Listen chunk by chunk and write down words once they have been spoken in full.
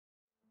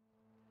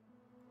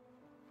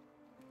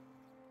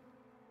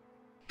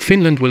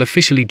Finland will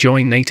officially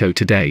join NATO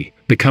today,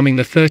 becoming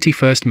the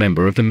 31st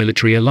member of the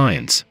military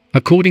alliance,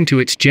 according to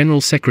its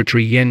General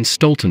Secretary Jens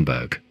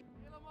Stoltenberg.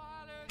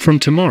 From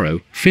tomorrow,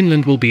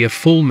 Finland will be a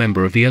full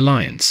member of the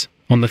alliance.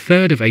 On the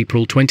 3rd of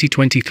April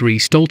 2023,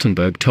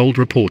 Stoltenberg told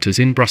reporters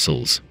in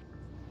Brussels.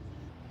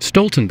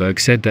 Stoltenberg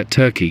said that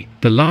Turkey,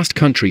 the last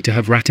country to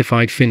have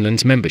ratified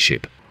Finland's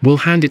membership, will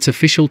hand its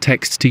official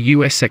texts to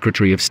US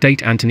Secretary of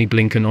State Antony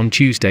Blinken on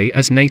Tuesday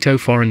as NATO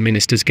foreign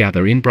ministers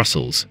gather in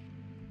Brussels.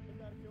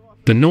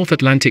 The North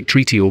Atlantic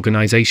Treaty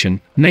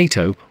Organization,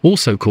 NATO,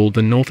 also called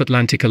the North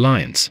Atlantic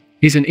Alliance,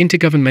 is an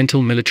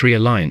intergovernmental military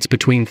alliance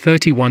between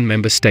 31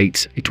 member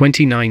states,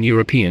 29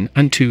 European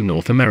and 2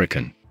 North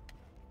American.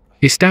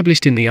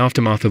 Established in the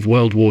aftermath of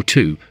World War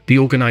II, the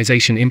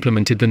organization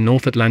implemented the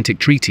North Atlantic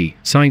Treaty,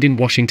 signed in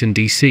Washington,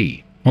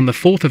 D.C., on the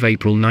 4th of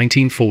April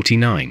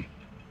 1949.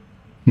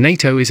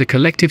 NATO is a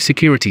collective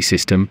security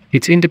system.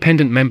 Its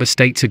independent member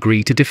states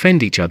agree to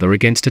defend each other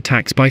against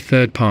attacks by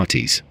third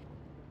parties.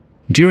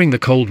 During the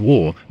Cold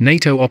War,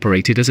 NATO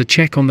operated as a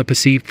check on the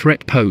perceived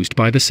threat posed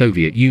by the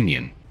Soviet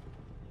Union.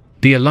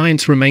 The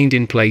alliance remained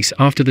in place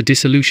after the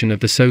dissolution of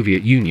the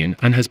Soviet Union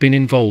and has been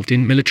involved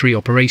in military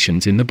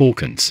operations in the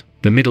Balkans,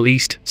 the Middle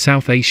East,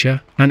 South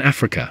Asia, and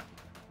Africa.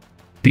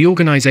 The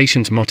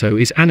organization's motto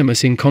is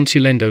Animus in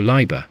consulendo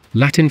liber,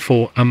 Latin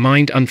for a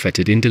mind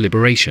unfettered in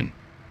deliberation.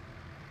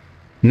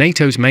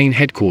 NATO's main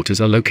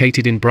headquarters are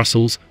located in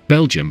Brussels,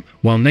 Belgium,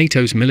 while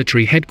NATO's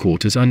military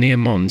headquarters are near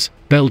Mons,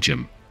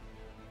 Belgium.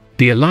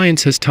 The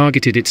alliance has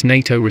targeted its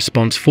NATO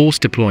response force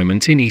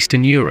deployments in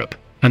Eastern Europe,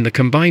 and the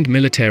combined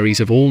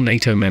militaries of all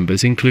NATO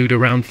members include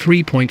around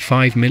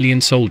 3.5 million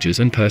soldiers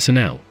and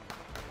personnel.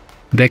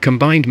 Their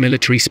combined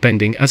military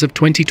spending as of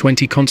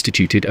 2020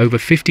 constituted over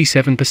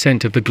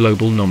 57% of the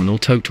global nominal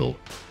total.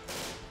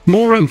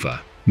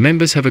 Moreover,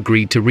 members have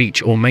agreed to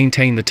reach or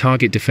maintain the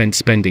target defense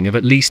spending of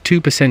at least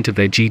 2% of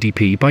their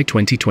GDP by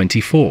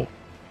 2024.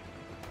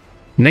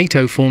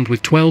 NATO formed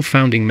with 12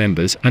 founding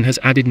members and has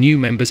added new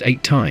members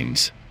 8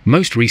 times,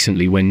 most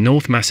recently when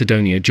North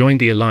Macedonia joined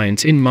the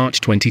alliance in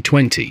March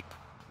 2020.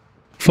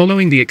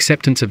 Following the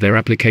acceptance of their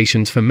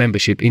applications for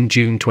membership in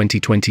June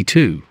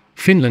 2022,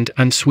 Finland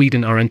and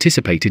Sweden are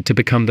anticipated to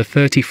become the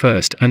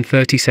 31st and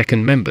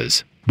 32nd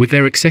members, with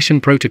their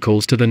accession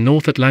protocols to the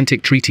North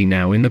Atlantic Treaty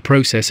now in the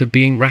process of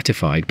being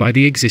ratified by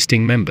the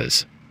existing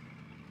members.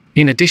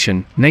 In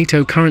addition,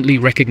 NATO currently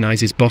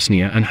recognizes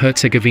Bosnia and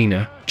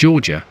Herzegovina,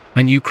 Georgia,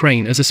 and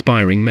Ukraine as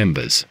aspiring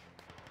members.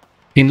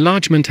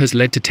 Enlargement has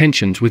led to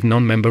tensions with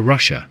non-member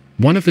Russia,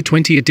 one of the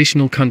 20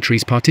 additional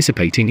countries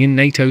participating in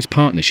NATO's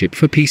Partnership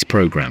for Peace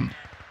program.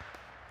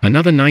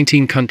 Another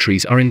 19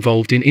 countries are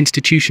involved in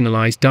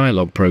institutionalized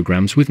dialogue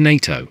programs with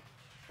NATO.